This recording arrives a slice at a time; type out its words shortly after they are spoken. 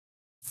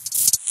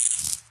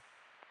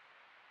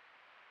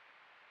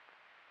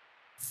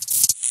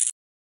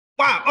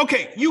Wow.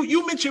 Okay.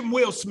 You mentioned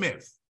Will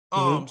Smith.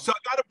 Mm-hmm. So I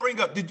got to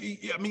bring up.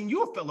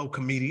 You're a fellow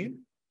comedian.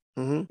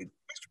 Mm-hmm.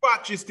 Chris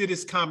Rock just did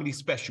his comedy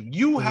special.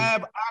 You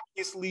have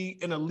obviously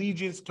an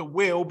allegiance to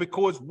Will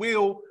because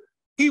Will,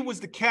 he was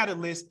the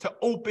catalyst to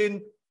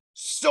open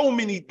so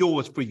many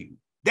doors for you.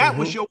 That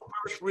was your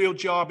first real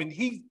job, and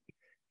he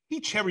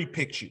cherry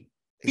picked you.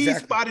 Exactly. He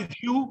spotted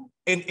you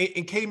and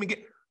came and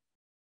get.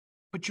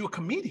 But you're a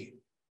comedian,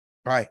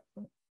 right?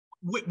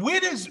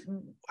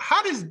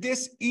 How does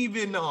this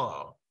even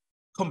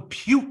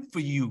compute for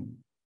you?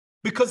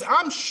 Because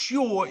I'm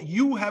sure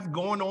you have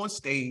gone on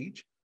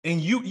stage and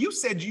you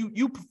said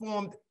you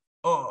performed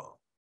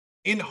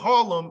in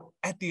Harlem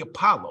at the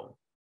Apollo.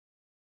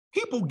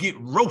 People get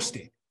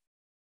roasted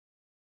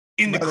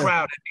in the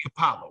crowd at the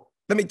Apollo.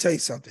 Let me tell you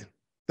something.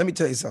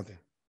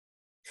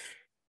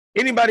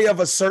 Anybody of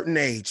a certain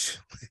age,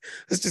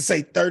 let's just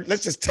say 30,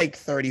 let's just take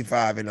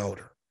 35 and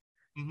older.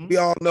 Mm-hmm. We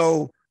all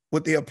know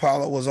what the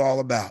Apollo was all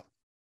about.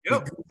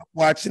 Yep.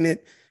 Watching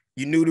it,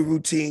 you knew the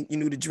routine, you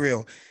knew the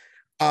drill.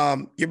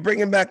 You're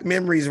bringing back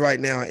memories right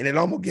now, and it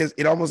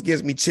almost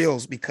gives me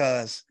chills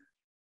because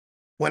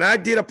when I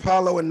did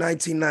Apollo in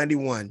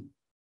 1991,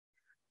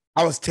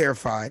 I was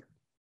terrified,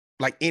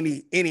 like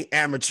any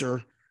amateur.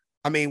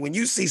 I mean, when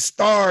you see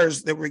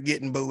stars that were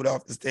getting booed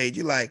off the stage,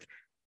 you're like,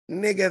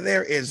 nigga,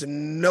 there is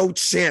no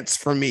chance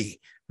for me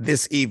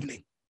this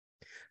evening.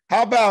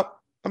 How about,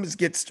 I'm just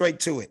get straight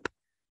to it.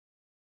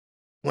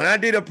 When I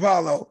did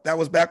Apollo, that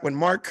was back when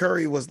Mark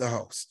Curry was the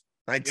host,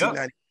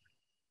 1990. Yep.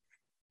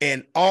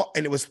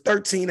 And it was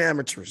 13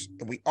 amateurs,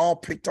 and we all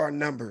picked our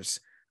numbers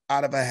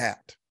out of a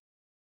hat.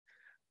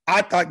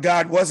 I thought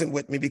God wasn't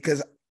with me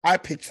because I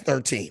picked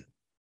 13.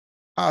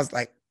 I was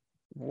like,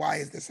 why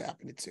is this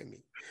happening to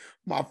me?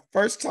 My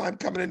first time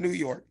coming to New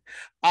York,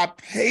 I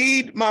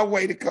paid my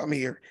way to come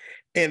here,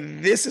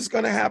 and this is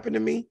going to happen to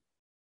me.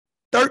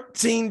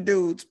 13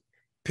 dudes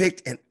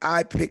picked, and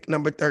I picked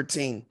number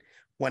 13.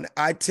 When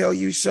I tell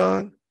you,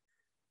 Sean,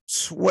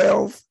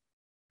 12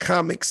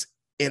 comics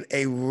in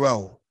a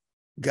row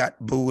got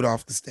booed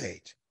off the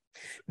stage.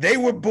 They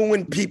were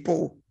booing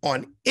people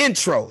on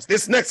intros.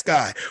 This next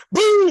guy,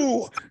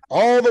 boo,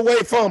 all the way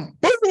from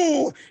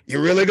boo.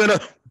 You're really gonna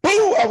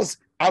boo?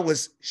 I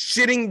was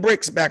shitting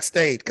bricks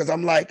backstage because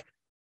I'm like,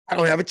 I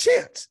don't have a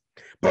chance.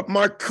 But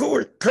Mark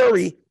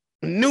Curry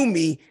knew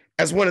me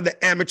as one of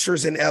the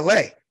amateurs in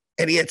LA,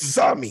 and he had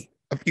saw me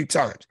a few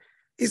times.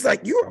 He's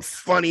like, you're a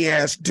funny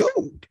ass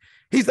dude.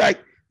 He's like,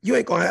 you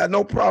ain't gonna have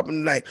no problem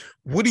tonight.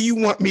 What do you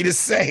want me to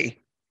say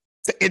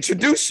to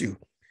introduce you?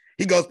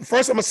 He goes,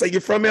 first I'm gonna say you're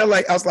from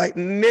LA. I was like,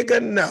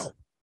 nigga, no.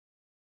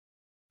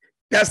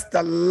 That's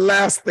the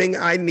last thing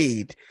I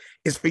need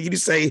is for you to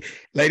say,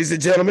 ladies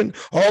and gentlemen,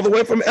 all the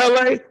way from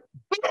LA.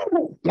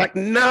 Like,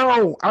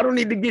 no, I don't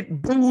need to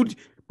get booed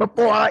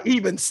before I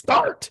even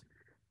start.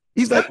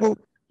 He's like, well,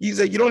 he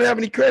said, you don't have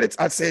any credits.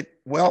 I said,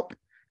 well,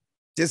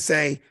 just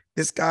say,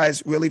 this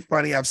guy's really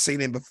funny. I've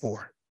seen him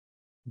before.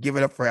 Give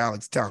it up for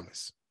Alex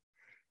Thomas.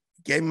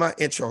 Gave my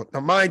intro. Now,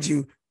 mind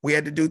you, we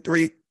had to do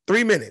three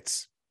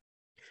minutes.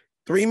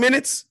 3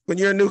 minutes when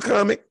you're a new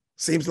comic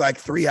seems like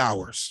 3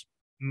 hours.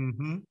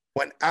 Mm-hmm.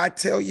 When I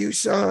tell you,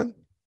 Sean,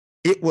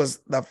 it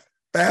was the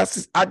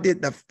fastest. I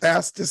did the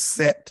fastest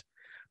set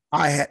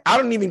I had. I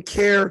don't even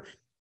care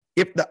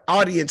if the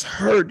audience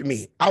heard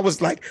me. I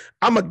was like,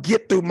 I'm going to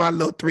get through my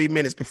little 3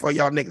 minutes before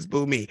y'all niggas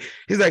boo me.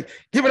 He's like,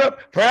 give it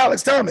up for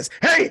Alex Thomas.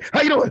 Hey,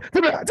 how you doing?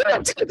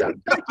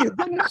 Thank you.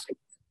 Good night.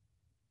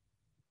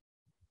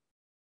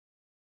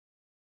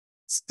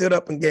 Stood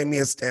up and gave me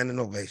a standing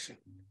ovation.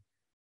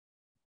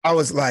 I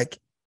was like,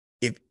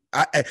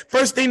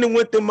 first thing that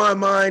went through my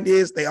mind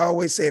is they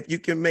always say, if you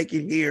can make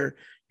it here,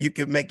 you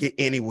can make it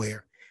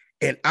anywhere.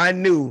 And I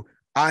knew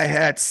I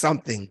had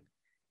something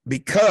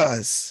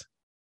because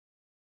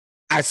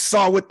I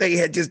saw what they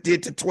had just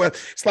did to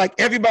 12. It's like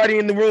everybody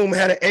in the room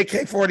had an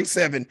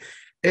AK-47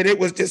 and it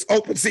was just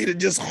open seated,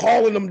 just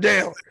hauling them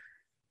down.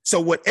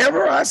 So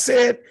whatever I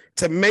said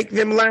to make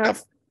them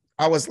laugh,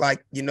 I was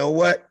like, you know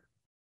what?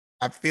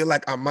 I feel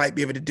like I might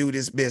be able to do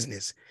this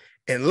business.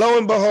 And lo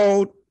and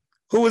behold,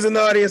 who was in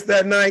the audience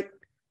that night?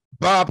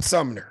 Bob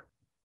Sumner.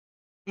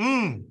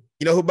 You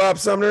know who Bob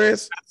Sumner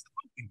is?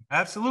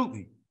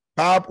 Absolutely.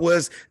 Bob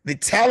was the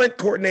talent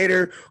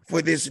coordinator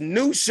for this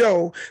new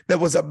show that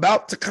was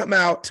about to come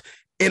out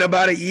in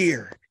about a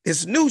year.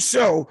 This new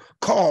show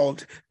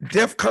called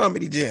Def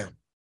Comedy Jam.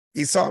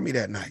 He saw me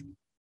that night.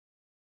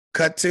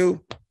 Cut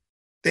to,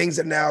 things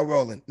are now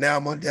rolling. Now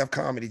I'm on Def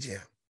Comedy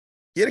Jam.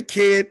 You're the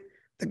kid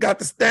that got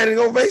the standing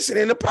ovation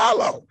in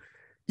Apollo.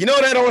 You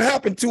know that don't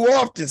happen too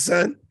often,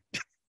 son.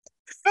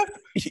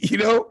 You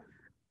know,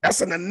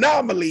 that's an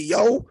anomaly,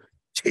 yo.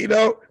 You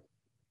know,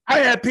 I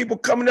had people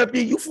coming up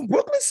here. You from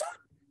Brooklyn,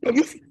 son?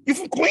 You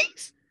from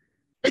Queens?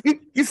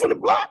 You from the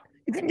block?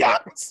 You from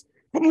Yonkers?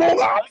 From Long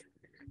Island?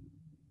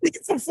 You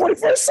from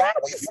 41st side?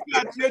 Where you from? You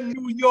got your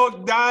New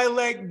York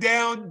dialect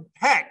down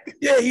packed.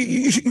 Yeah,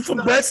 you from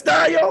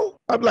Bed-Stuy, yo?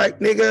 I'm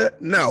like,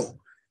 nigga, no.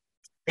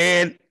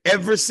 And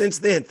ever since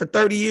then, for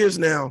 30 years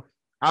now,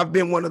 I've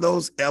been one of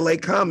those LA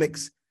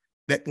comics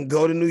that can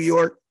go to New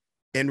York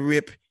and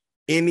rip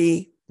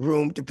any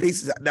room to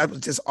pieces. That was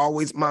just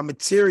always my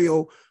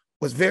material,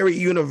 was very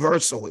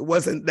universal. It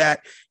wasn't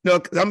that, you know,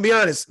 'cause I'm gonna be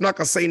honest, I'm not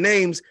gonna say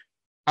names.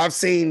 I've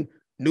seen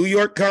New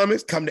York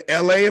comics come to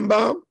LA and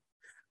bomb.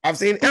 I've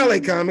seen LA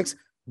comics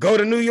go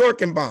to New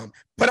York and bomb.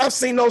 But I've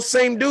seen those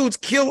same dudes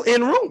kill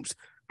in rooms.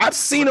 I've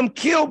seen them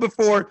kill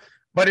before,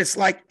 but it's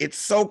like, it's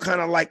so kind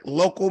of like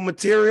local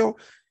material.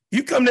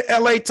 You come to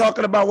LA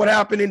talking about what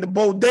happened in the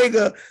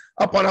bodega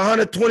up on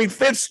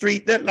 125th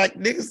Street, that like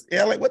niggas,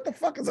 LA, what the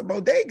fuck is a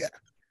bodega?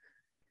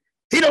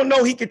 He don't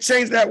know he could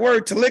change that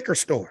word to liquor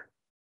store.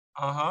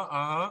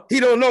 He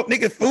don't know,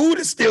 nigga, food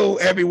is still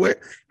everywhere.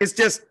 It's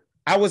just,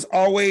 I was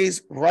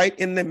always right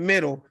in the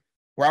middle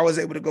where I was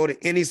able to go to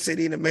any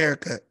city in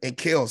America and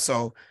kill.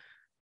 So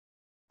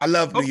I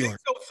love New York.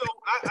 So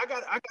I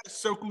got to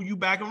circle you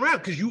back around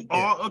because you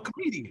are a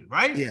comedian,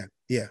 right?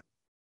 Yeah.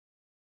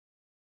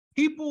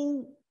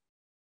 People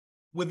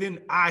within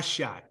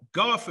eyeshot,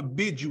 God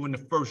forbid you in the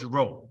first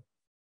row.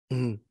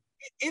 Mm-hmm.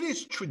 It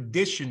is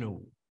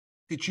traditional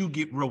that you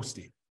get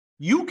roasted.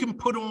 You can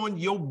put on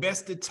your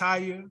best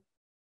attire.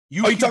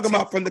 You talking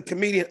about from the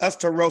comedian, us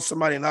to roast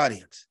somebody in the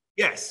audience?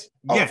 Yes.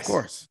 Oh, yes. Of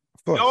course.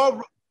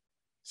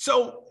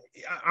 So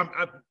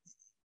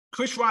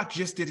Chris Rock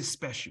just did a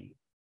special.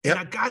 Yep.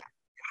 And I got,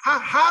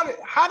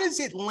 how does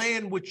it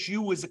land with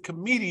you as a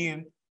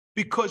comedian?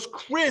 Because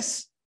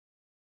Chris,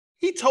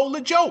 he told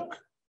a joke.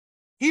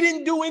 He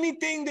didn't do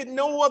anything that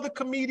no other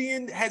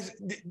comedian has,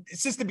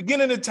 since the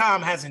beginning of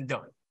time, hasn't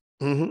done.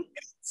 Mm-hmm.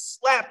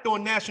 Slapped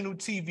on national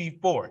TV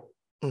for it.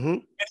 Mm-hmm.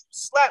 And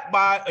slapped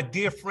by a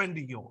dear friend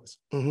of yours.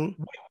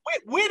 Mm-hmm.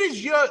 Where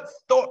does your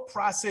thought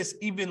process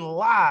even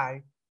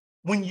lie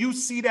when you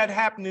see that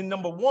happening,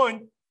 number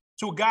one,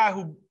 to a guy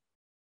who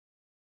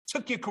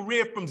took your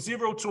career from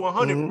 0 to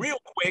 100 mm-hmm. real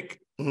quick,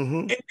 mm-hmm.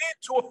 and then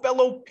to a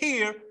fellow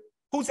peer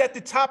who's at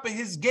the top of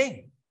his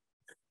game?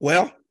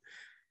 Well,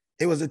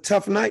 it was a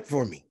tough night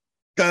for me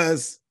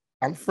because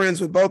I'm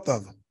friends with both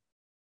of them.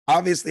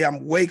 Obviously,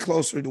 I'm way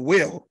closer to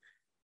Will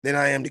than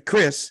I am to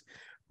Chris,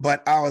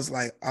 but I was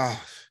like,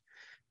 oh,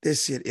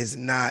 this shit is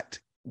not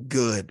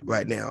good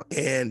right now.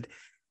 And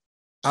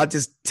I'll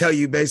just tell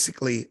you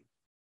basically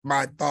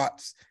my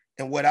thoughts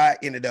and what I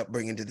ended up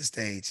bringing to the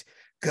stage,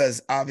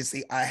 because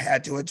obviously I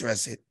had to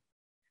address it,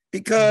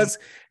 because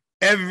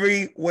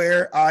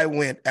everywhere I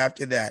went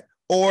after that,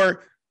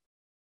 or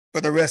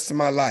for the rest of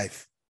my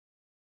life,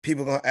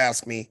 people are going to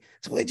ask me,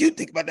 so what did you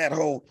think about that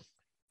whole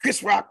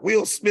Chris Rock,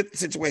 Will Smith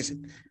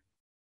situation?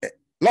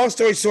 Long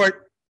story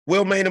short,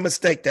 Will made a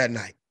mistake that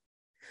night.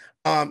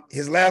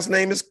 His last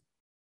name is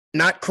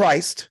not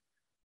Christ.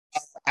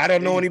 I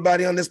don't know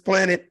anybody on this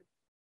planet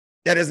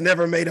that has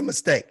never made a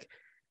mistake.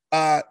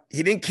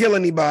 He didn't kill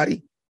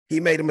anybody. He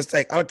made a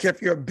mistake. I don't care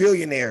if you're a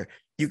billionaire,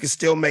 you can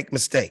still make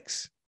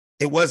mistakes.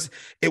 It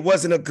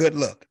wasn't a good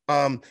look.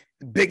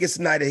 Biggest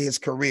night of his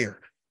career,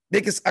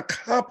 biggest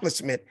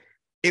accomplishment.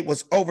 It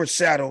was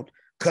overshadowed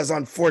because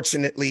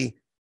unfortunately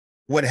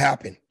what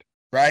happened,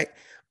 right?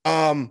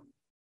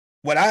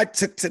 What I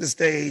took to the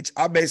stage,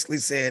 I basically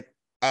said,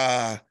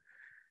 I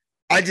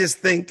just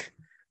think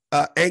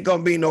ain't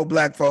gonna be no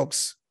black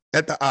folks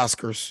at the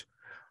Oscars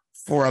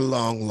for a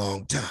long,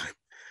 long time.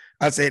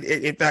 I said,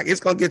 in fact,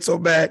 it's gonna get so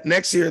bad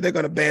next year they're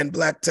gonna ban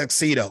black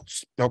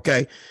tuxedos.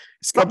 Okay,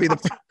 it's gonna be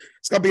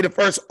the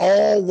first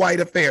all white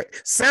affair.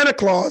 Santa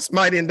Claus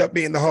might end up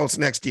being the host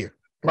next year,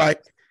 right?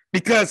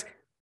 Because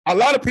a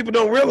lot of people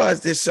don't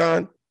realize this,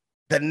 Sean.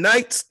 The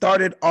night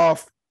started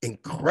off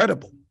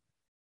incredible.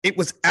 It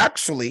was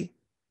actually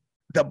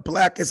the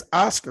blackest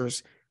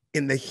Oscars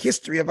in the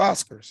history of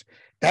Oscars.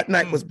 That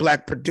night was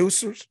black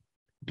producers,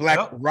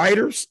 black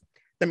writers.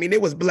 I mean,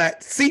 there was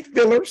black seat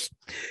fillers.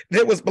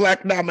 There was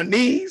black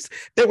nominees.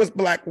 There was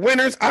black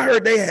winners. I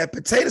heard they had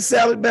potato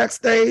salad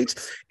backstage.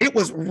 It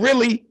was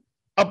really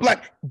a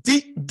black.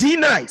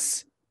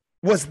 D-Nice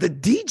was the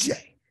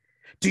DJ.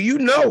 Do you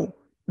know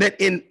that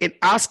in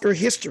Oscar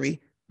history,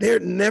 there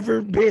had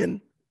never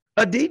been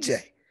a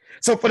DJ?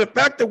 So for the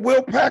fact that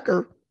Will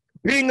Packer,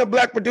 being a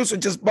black producer,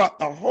 just brought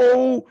the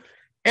whole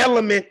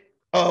element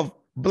of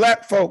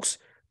black folks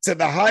to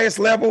the highest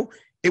level,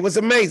 it was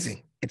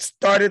amazing. It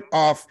started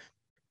off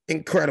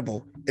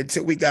incredible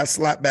until we got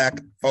slapped back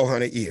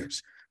 400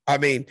 years. I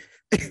mean,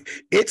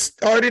 it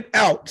started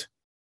out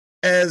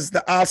as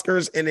the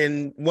Oscars, and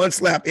then one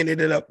slap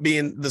ended up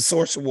being the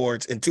Source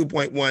Awards in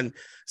 2.1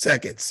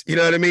 seconds. You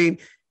know what I mean?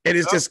 And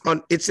it's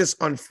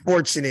just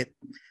unfortunate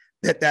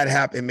that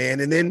happened, man.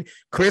 And then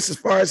Chris, as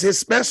far as his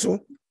special,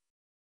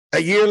 a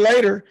year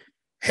later,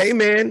 hey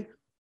man,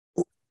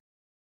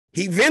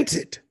 he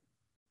vented.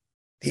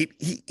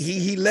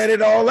 He let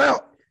it all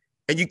out.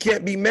 And you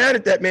can't be mad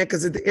at that, man,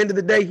 because at the end of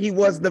the day, he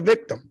was the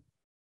victim.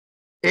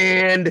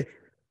 And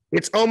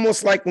it's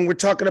almost like when we're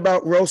talking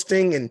about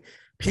roasting and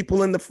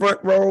people in the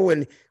front row,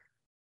 and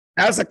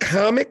as a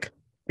comic,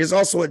 there's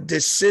also a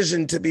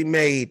decision to be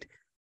made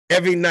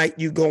every night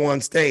you go on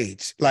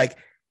stage. Like,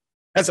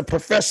 as a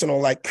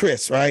professional like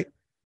Chris, right?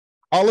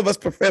 All of us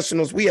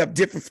professionals, we have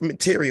different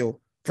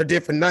material for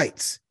different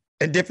nights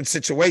and different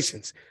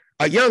situations.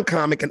 A young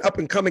comic, an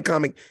up-and-coming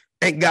comic,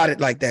 ain't got it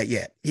like that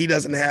yet. He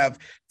doesn't have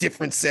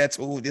different sets.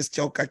 Oh, this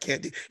joke I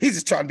can't do. He's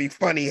just trying to be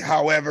funny,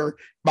 however,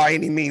 by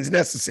any means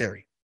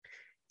necessary.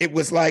 It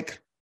was like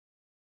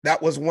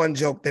that was one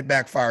joke that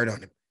backfired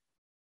on him.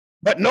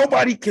 But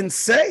nobody can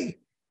say,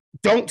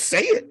 don't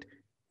say it.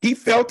 He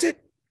felt it.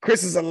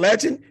 Chris is a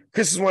legend.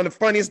 Chris is one of the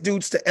funniest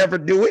dudes to ever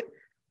do it.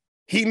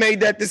 He made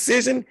that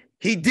decision.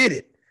 He did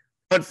it.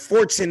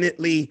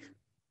 Unfortunately,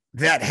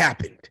 that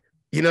happened.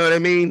 You know what I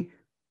mean?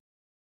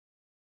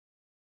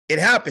 It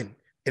happened.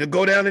 It'll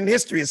go down in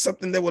history. It's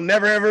something that will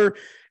never, ever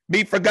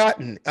be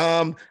forgotten.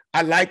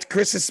 I liked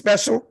Chris's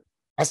special.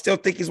 I still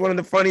think he's one of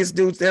the funniest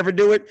dudes to ever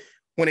do it.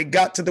 When it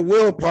got to the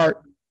Will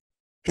part,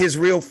 his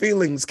real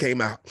feelings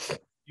came out.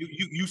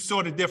 You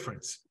saw the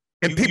difference.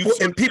 And people,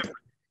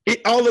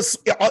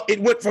 it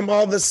went from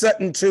all of a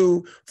sudden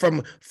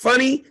from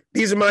funny,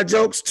 these are my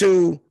jokes,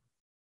 to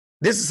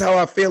this is how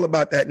I feel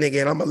about that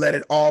nigga, and I'm gonna let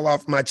it all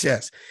off my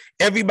chest.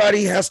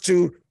 Everybody has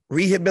to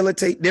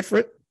rehabilitate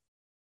different.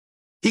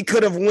 He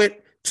could have went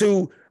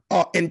to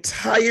an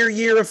entire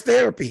year of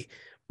therapy.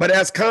 But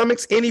as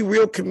comics, any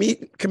real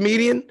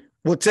comedian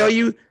will tell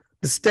you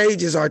the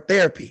stage is our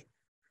therapy.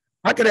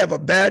 I could have a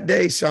bad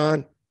day,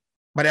 Sean,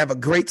 but have a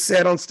great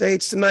set on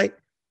stage tonight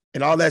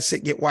and all that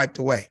shit get wiped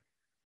away.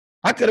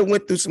 I could have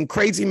went through some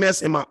crazy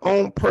mess in my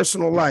own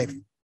personal life,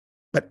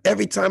 but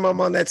every time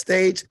I'm on that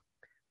stage,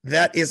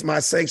 that is my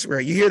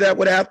sanctuary. You hear that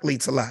with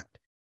athletes a lot.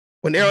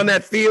 When they're on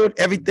that field,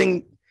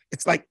 everything,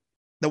 it's like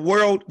the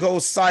world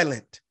goes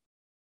silent.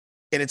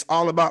 And it's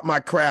all about my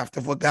craft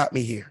of what got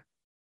me here.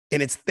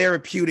 And it's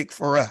therapeutic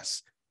for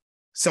us.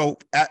 So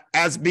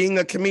as being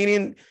a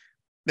comedian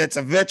that's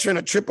a veteran,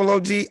 a triple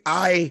OG,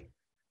 I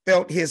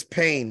felt his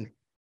pain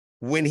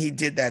when he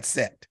did that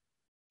set.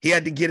 He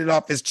had to get it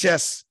off his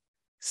chest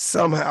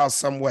somehow,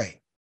 some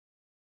way.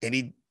 And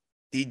he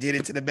did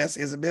it to the best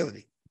of his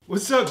ability.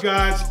 What's up,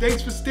 guys?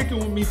 Thanks for sticking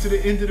with me to the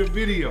end of the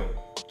video.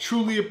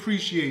 Truly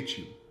appreciate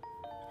you.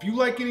 If you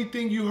like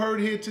anything you heard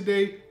here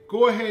today,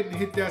 go ahead and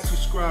hit that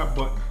subscribe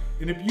button.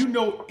 And if you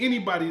know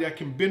anybody that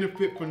can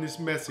benefit from this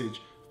message,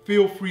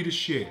 feel free to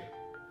share.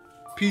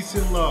 Peace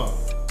and love.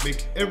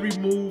 Make every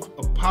move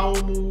a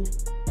power move,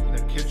 and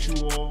I'll catch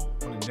you all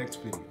on the next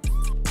video.